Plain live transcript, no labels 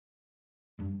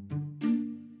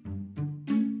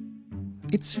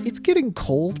It's getting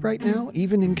cold right now,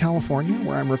 even in California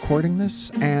where I'm recording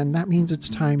this, and that means it's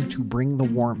time to bring the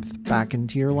warmth back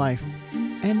into your life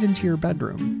and into your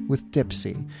bedroom with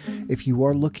Dipsea. If you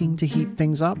are looking to heat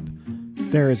things up,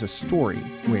 there is a story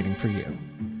waiting for you.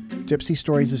 Dipsea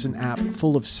Stories is an app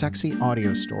full of sexy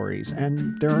audio stories,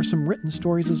 and there are some written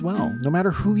stories as well. No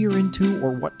matter who you're into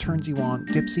or what turns you on,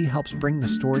 Dipsea helps bring the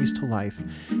stories to life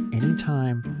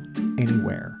anytime,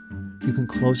 anywhere. You can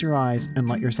close your eyes and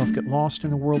let yourself get lost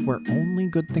in a world where only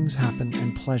good things happen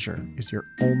and pleasure is your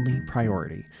only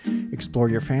priority. Explore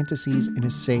your fantasies in a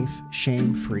safe,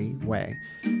 shame-free way.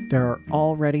 There are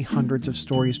already hundreds of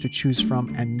stories to choose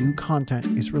from, and new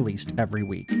content is released every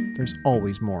week. There's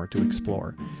always more to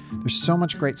explore. There's so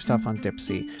much great stuff on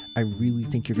Dipsea. I really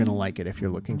think you're going to like it if you're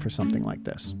looking for something like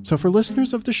this. So for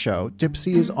listeners of the show,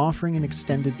 Dipsea is offering an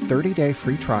extended 30-day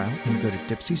free trial when you go to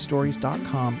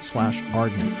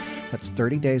dipseastories.com/Arden. That's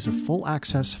 30 days of full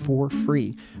access for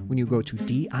free when you go to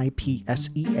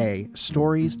DIPSEA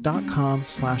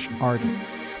stories.com/Arden.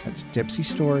 That's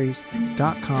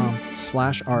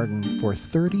dipseastories.com/Arden for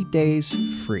 30 days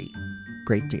free.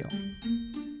 Great deal.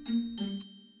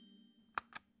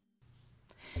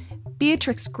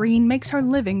 Beatrix Green makes her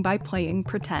living by playing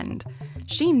pretend.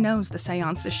 She knows the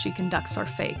seances she conducts are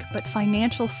fake, but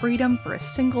financial freedom for a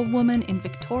single woman in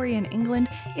Victorian England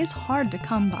is hard to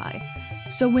come by.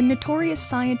 So when notorious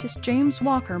scientist James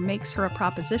Walker makes her a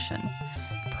proposition,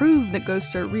 prove that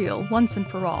ghosts are real once and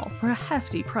for all for a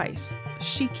hefty price,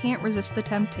 she can't resist the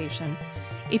temptation.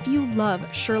 If you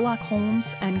love Sherlock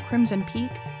Holmes and Crimson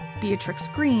Peak, Beatrix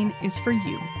Green is for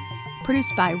you.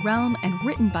 Produced by Realm and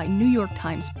written by New York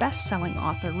Times best-selling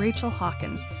author Rachel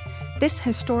Hawkins, this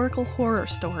historical horror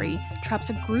story traps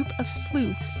a group of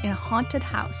sleuths in a haunted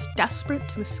house desperate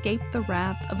to escape the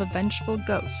wrath of a vengeful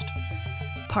ghost.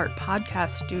 Part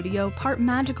podcast studio, part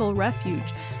magical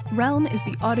refuge, Realm is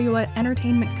the audio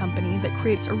entertainment company that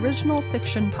creates original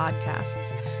fiction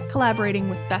podcasts, collaborating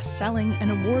with best-selling and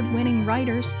award-winning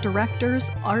writers, directors,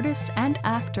 artists, and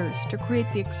actors to create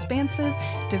the expansive,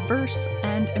 diverse,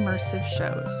 and immersive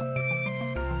shows.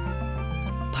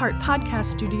 Part podcast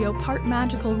studio, part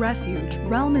magical refuge,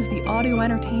 Realm is the audio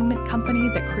entertainment company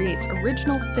that creates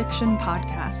original fiction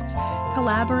podcasts,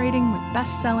 collaborating with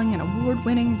best-selling and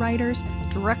award-winning writers,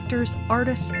 directors,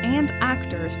 artists, and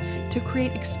actors to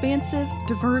create expansive,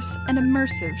 diverse, and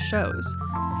immersive shows.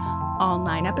 All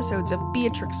 9 episodes of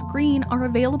Beatrix Green are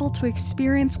available to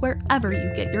experience wherever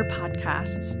you get your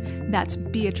podcasts. That's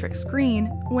Beatrix Green,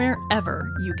 wherever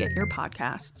you get your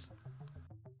podcasts.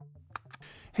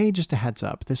 Hey, just a heads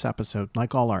up, this episode,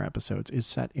 like all our episodes, is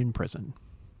set in prison.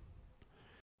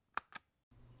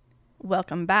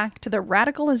 Welcome back to the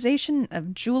radicalization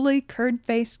of Julie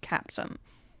Curdface Capsum.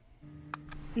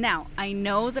 Now, I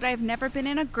know that I've never been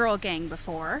in a girl gang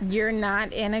before. You're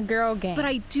not in a girl gang. But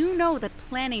I do know that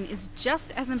planning is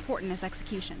just as important as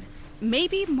execution.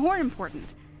 Maybe more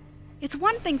important. It's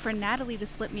one thing for Natalie to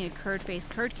slip me a curd-faced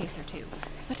curd case or two,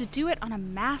 but to do it on a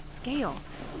mass scale.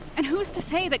 And who's to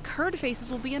say that curd faces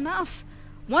will be enough?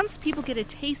 Once people get a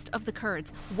taste of the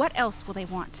curds, what else will they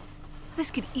want?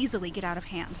 This could easily get out of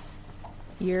hand.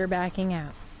 You're backing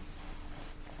out.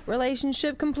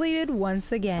 Relationship completed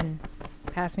once again.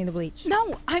 Pass me the bleach.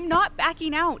 No, I'm not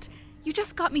backing out. You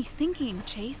just got me thinking,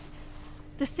 Chase.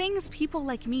 The things people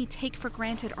like me take for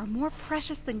granted are more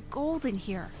precious than gold in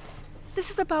here. This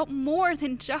is about more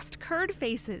than just curd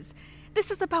faces.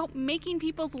 This is about making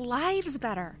people's lives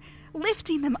better,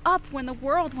 lifting them up when the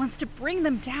world wants to bring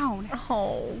them down.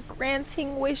 Oh,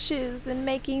 granting wishes and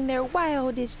making their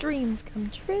wildest dreams come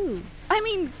true. I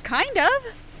mean, kind of.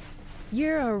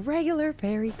 You're a regular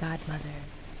fairy godmother.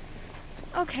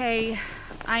 Okay,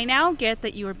 I now get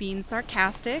that you were being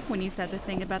sarcastic when you said the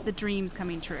thing about the dreams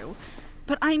coming true,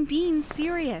 but I'm being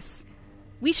serious.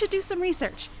 We should do some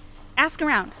research. Ask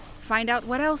around. Find out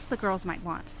what else the girls might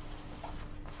want.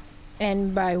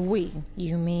 And by we,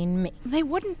 you mean me. They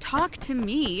wouldn't talk to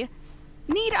me.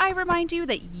 Need I remind you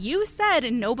that you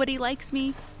said nobody likes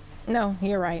me? No,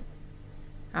 you're right.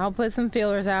 I'll put some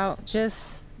feelers out.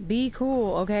 Just be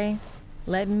cool, okay?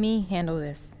 Let me handle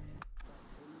this.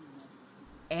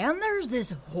 And there's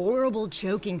this horrible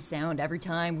choking sound every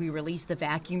time we release the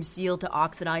vacuum seal to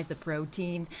oxidize the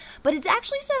proteins, but it's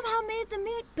actually somehow made the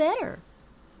meat better.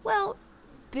 Well,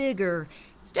 bigger.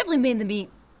 It's definitely made the meat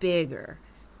bigger.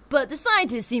 But the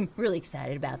scientists seem really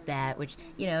excited about that, which,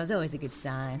 is always a good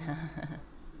sign.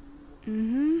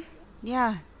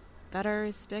 Yeah, better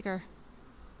is bigger.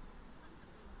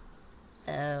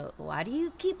 Why do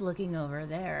you keep looking over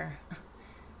there?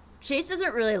 Chase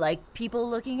doesn't really like people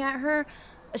looking at her.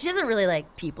 She doesn't really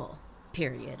like people,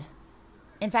 period.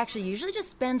 In fact, she usually just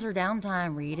spends her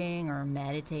downtime reading or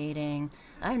meditating.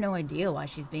 I have no idea why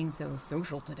she's being so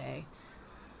social today.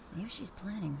 Maybe she's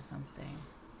planning something.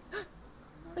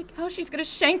 Like how she's gonna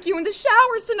shank you in the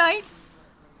showers tonight.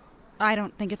 I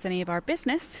don't think it's any of our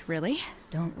business, really.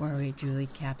 Don't worry, Julie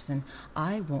Capson.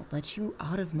 I won't let you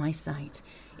out of my sight.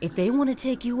 If they want to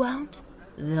take you out,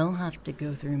 they'll have to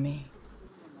go through me.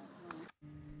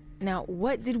 Now,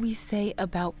 what did we say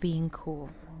about being cool?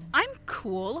 I'm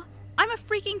cool. I'm a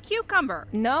freaking cucumber.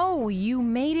 No, you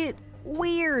made it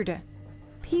weird.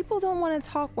 People don't want to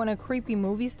talk when a creepy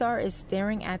movie star is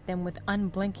staring at them with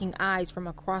unblinking eyes from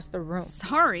across the room.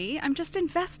 Sorry, I'm just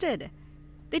invested.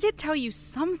 They did tell you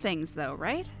some things, though,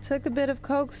 right? Took a bit of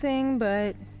coaxing,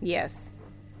 but yes.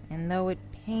 And though it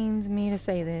pains me to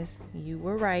say this, you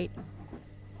were right.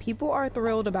 People are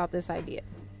thrilled about this idea.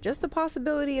 Just the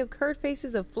possibility of curd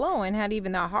faces of flowing had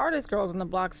even the hardest girls on the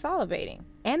block salivating.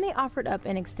 And they offered up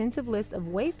an extensive list of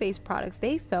wave-face products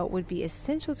they felt would be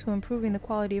essential to improving the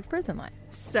quality of prison life.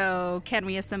 So, can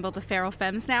we assemble the feral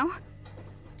femmes now?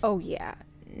 Oh yeah,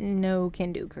 no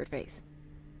can do, curd face.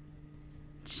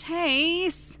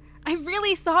 Chase, I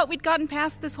really thought we'd gotten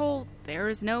past this whole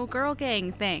there's no girl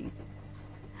gang thing.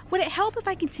 Would it help if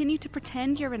I continue to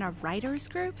pretend you're in a writer's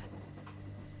group?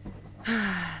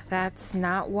 That's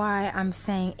not why I'm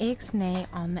saying ixnay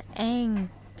on the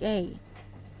gay.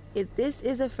 If this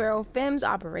is a feral femmes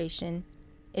operation,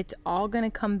 it's all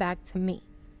gonna come back to me.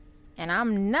 And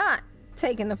I'm not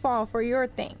taking the fall for your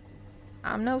thing.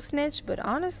 I'm no snitch, but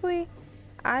honestly,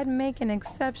 I'd make an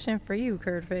exception for you,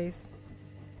 curd face.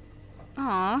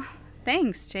 Aw,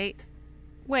 thanks, Jake.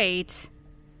 Wait.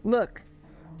 Look,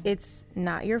 it's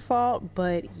not your fault,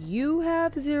 but you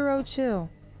have zero chill.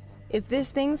 If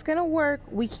this thing's gonna work,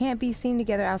 we can't be seen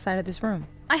together outside of this room.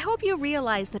 I hope you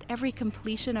realize that every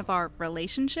completion of our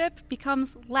relationship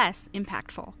becomes less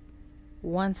impactful.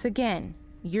 Once again,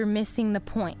 you're missing the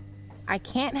point. I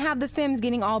can't have the femmes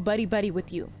getting all buddy-buddy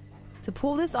with you. To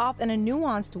pull this off in a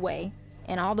nuanced way,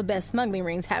 and all the best smuggling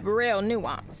rings have real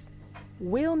nuance,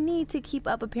 we'll need to keep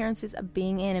up appearances of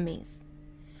being enemies.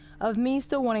 Of me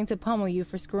still wanting to pummel you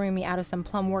for screwing me out of some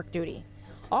plum work duty.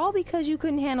 All because you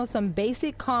couldn't handle some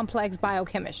basic complex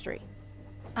biochemistry.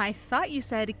 I thought you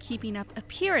said keeping up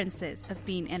appearances of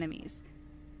being enemies.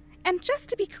 And just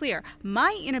to be clear,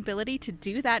 my inability to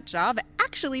do that job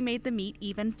actually made the meat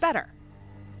even better.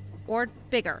 Or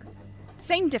bigger.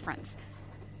 Same difference.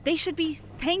 They should be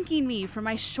thanking me for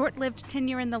my short-lived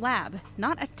tenure in the lab,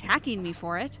 not attacking me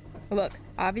for it. Look,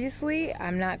 obviously,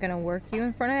 I'm not gonna work you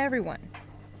in front of everyone.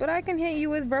 But I can hit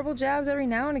you with verbal jabs every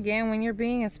now and again when you're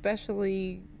being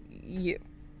especially you.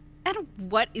 And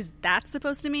what is that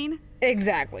supposed to mean?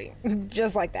 Exactly.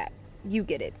 Just like that. You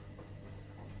get it.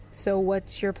 So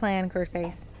what's your plan,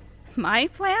 Curtface? My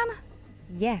plan?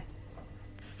 Yeah.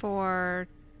 For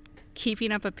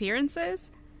keeping up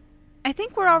appearances? I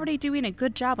think we're already doing a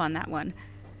good job on that one.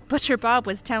 Butcher Bob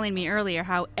was telling me earlier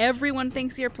how everyone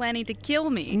thinks you're planning to kill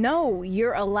me. No,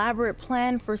 your elaborate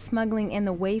plan for smuggling in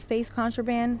the wave-face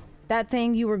contraband, that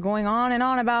thing you were going on and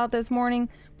on about this morning,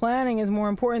 planning is more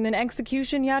important than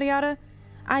execution, yada yada.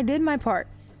 I did my part.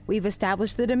 We've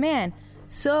established the demand.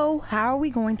 So how are we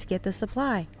going to get the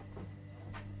supply?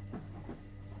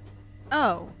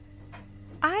 Oh.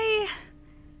 I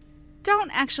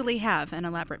don't actually have an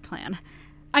elaborate plan.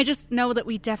 I just know that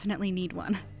we definitely need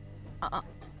one.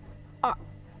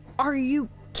 Are you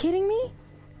kidding me?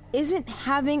 Isn't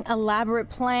having elaborate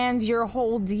plans your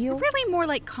whole deal? Really more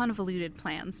like convoluted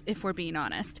plans, if we're being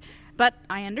honest. But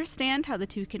I understand how the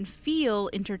two can feel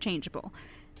interchangeable.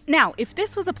 Now, if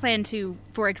this was a plan to,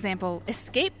 for example,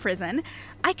 escape prison,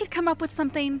 I could come up with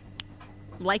something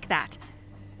like that.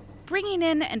 Bringing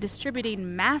in and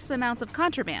distributing mass amounts of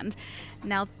contraband.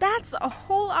 Now that's a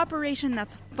whole operation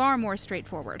that's far more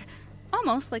straightforward.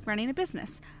 Almost like running a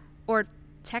business. Or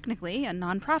technically a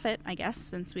non-profit, I guess,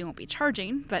 since we won't be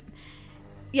charging, but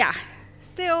yeah,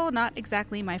 still not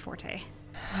exactly my forte.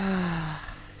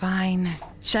 Fine.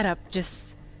 Shut up.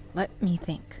 Just let me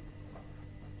think.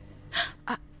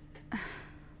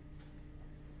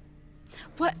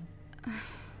 What?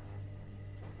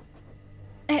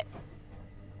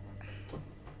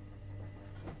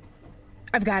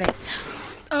 I've got it.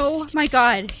 Oh my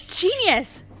god.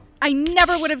 Genius! I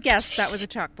never would have guessed that was a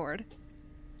chalkboard.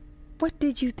 What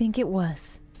did you think it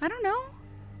was? I don't know.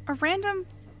 A random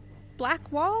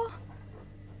black wall?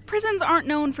 Prisons aren't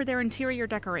known for their interior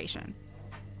decoration.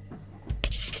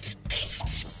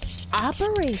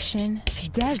 Operation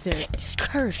Desert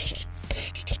Curses.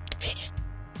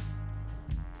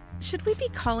 Should we be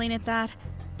calling it that?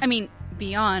 I mean,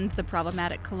 beyond the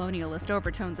problematic colonialist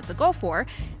overtones of the Gulf War,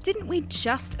 didn't we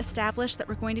just establish that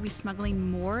we're going to be smuggling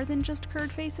more than just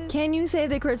curd faces? Can you say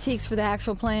the critiques for the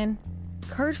actual plan?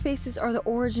 Curd faces are the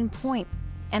origin point,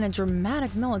 and a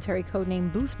dramatic military code name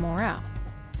boosts morale.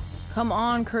 Come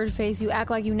on, curd face, you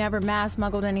act like you never mass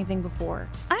smuggled anything before.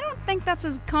 I don't think that's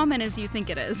as common as you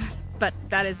think it is, but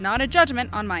that is not a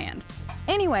judgment on my end.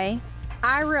 Anyway,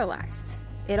 I realized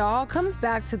it all comes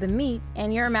back to the meat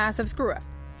and your massive screw-up.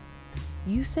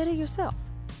 You said it yourself.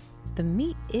 The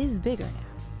meat is bigger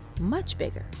now. Much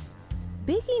bigger.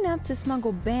 Big enough to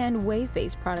smuggle banned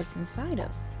wave-face products inside of.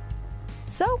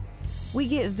 So, we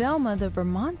get Velma the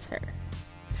Vermonter.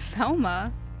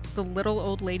 Velma? The little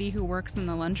old lady who works in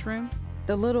the lunchroom?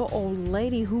 The little old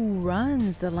lady who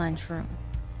runs the lunchroom.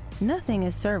 Nothing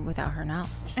is served without her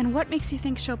knowledge. And what makes you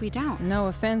think she'll be down? No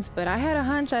offense, but I had a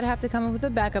hunch I'd have to come up with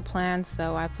a backup plan,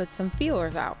 so I put some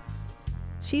feelers out.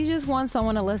 She just wants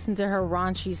someone to listen to her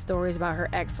raunchy stories about her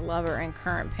ex-lover and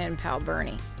current pen pal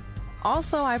Bernie.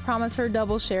 Also, I promise her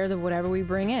double shares of whatever we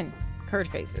bring in. Curd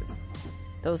faces.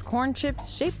 Those corn chips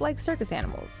shaped like circus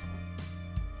animals.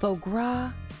 Faux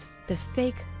gras, the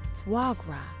fake foie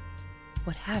gras,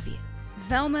 what have you.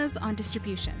 Velma's on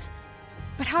distribution.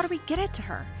 But how do we get it to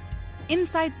her?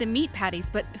 Inside the meat patties,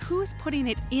 but who's putting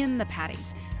it in the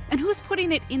patties? And who's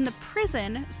putting it in the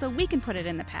prison so we can put it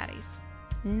in the patties?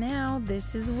 Now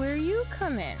this is where you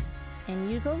come in.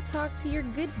 And you go talk to your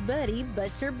good buddy,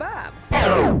 Butcher Bob.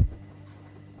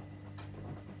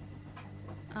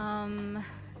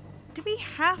 Do we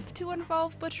have to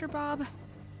involve Butcher Bob?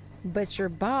 Butcher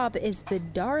Bob is the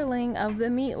darling of the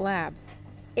meat lab.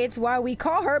 It's why we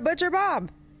call her Butcher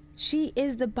Bob. She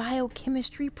is the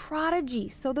biochemistry prodigy,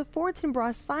 so the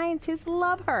Fortinbras scientists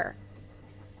love her.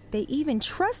 They even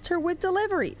trust her with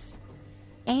deliveries.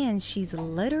 And she's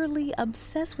literally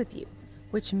obsessed with you,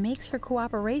 which makes her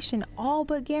cooperation all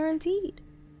but guaranteed.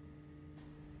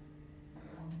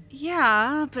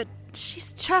 Yeah, but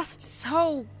she's just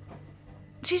so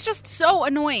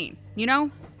annoying, you know?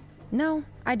 No,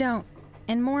 I don't.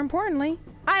 And more importantly,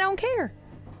 I don't care.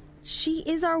 She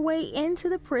is our way into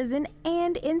the prison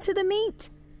and into the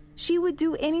meat. She would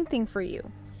do anything for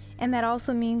you. And that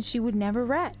also means she would never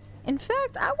rat. In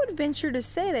fact, I would venture to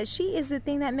say that she is the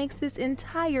thing that makes this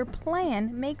entire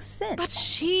plan make sense. But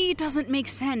she doesn't make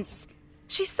sense.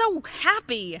 She's so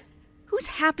happy. Who's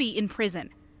happy in prison?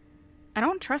 I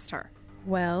don't trust her.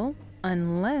 Well,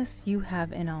 unless you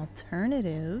have an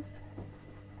alternative.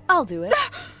 I'll do it.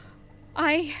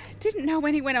 I didn't know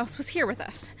anyone else was here with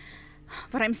us.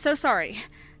 But I'm so sorry.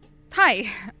 Hi,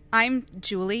 I'm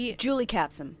Julie. Julie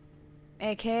Capsum,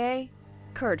 a.k.a.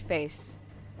 Curd Face.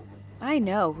 I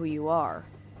know who you are.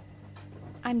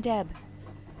 I'm Deb.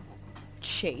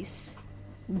 Chase.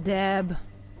 Deb.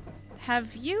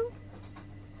 Have you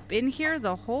been here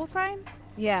the whole time?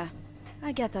 Yeah,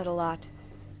 I get that a lot.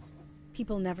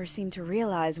 People never seem to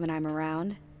realize when I'm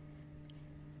around.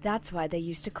 That's why they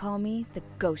used to call me the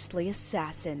Ghostly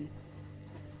Assassin.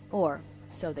 Or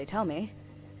so they tell me.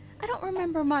 I don't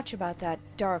remember much about that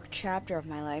dark chapter of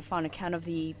my life on account of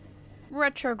the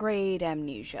retrograde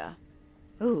amnesia.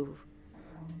 Ooh.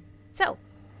 So,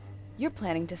 you're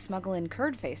planning to smuggle in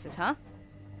curd faces, huh?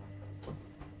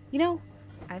 You know,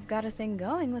 I've got a thing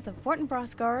going with a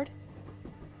Fortinbras guard.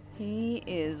 He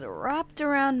is wrapped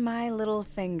around my little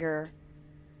finger.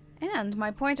 And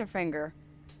my pointer finger.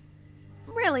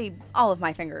 Really, all of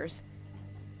my fingers.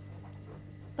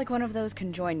 Like one of those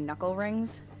conjoined knuckle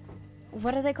rings.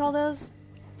 What do they call those?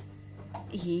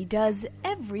 He does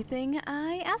everything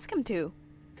I ask him to.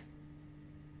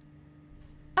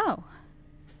 Oh!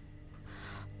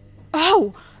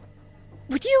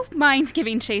 Would you mind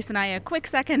giving Chase and I a quick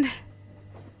second?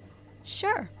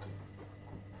 Sure.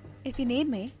 If you need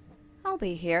me, I'll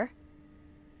be here.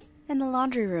 In the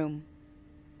laundry room.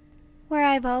 Where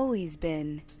I've always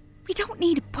been. We don't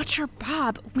need Butcher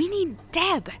Bob. We need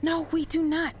Deb. No, we do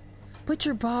not.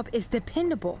 Butcher Bob is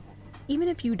dependable. Even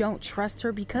if you don't trust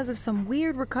her because of some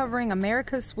weird recovering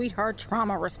America's sweetheart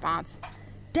trauma response.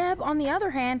 Deb, on the other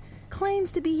hand,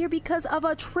 claims to be here because of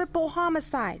a triple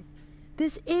homicide.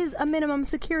 This is a minimum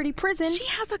security prison. She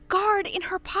has a guard in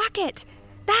her pocket.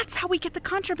 That's how we get the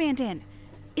contraband in.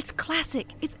 It's classic.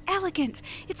 It's elegant.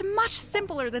 It's much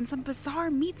simpler than some bizarre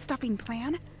meat stuffing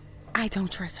plan. I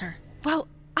don't trust her. Well,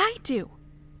 I do.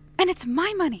 And it's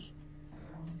my money.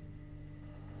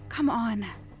 Come on.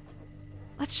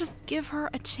 Let's just give her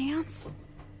a chance.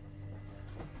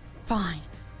 Fine.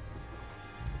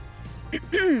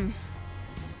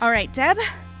 All right, Deb.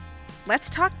 Let's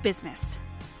talk business.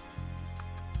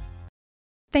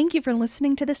 Thank you for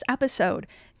listening to this episode.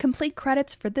 Complete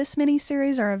credits for this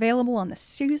miniseries are available on the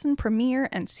season premiere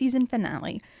and season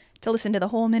finale. To listen to the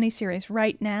whole miniseries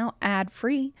right now,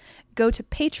 ad-free, go to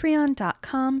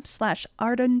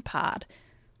patreon.com/ArdenPod.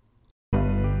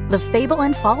 The Fable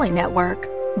and Folly Network,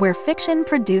 where fiction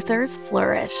producers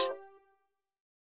flourish.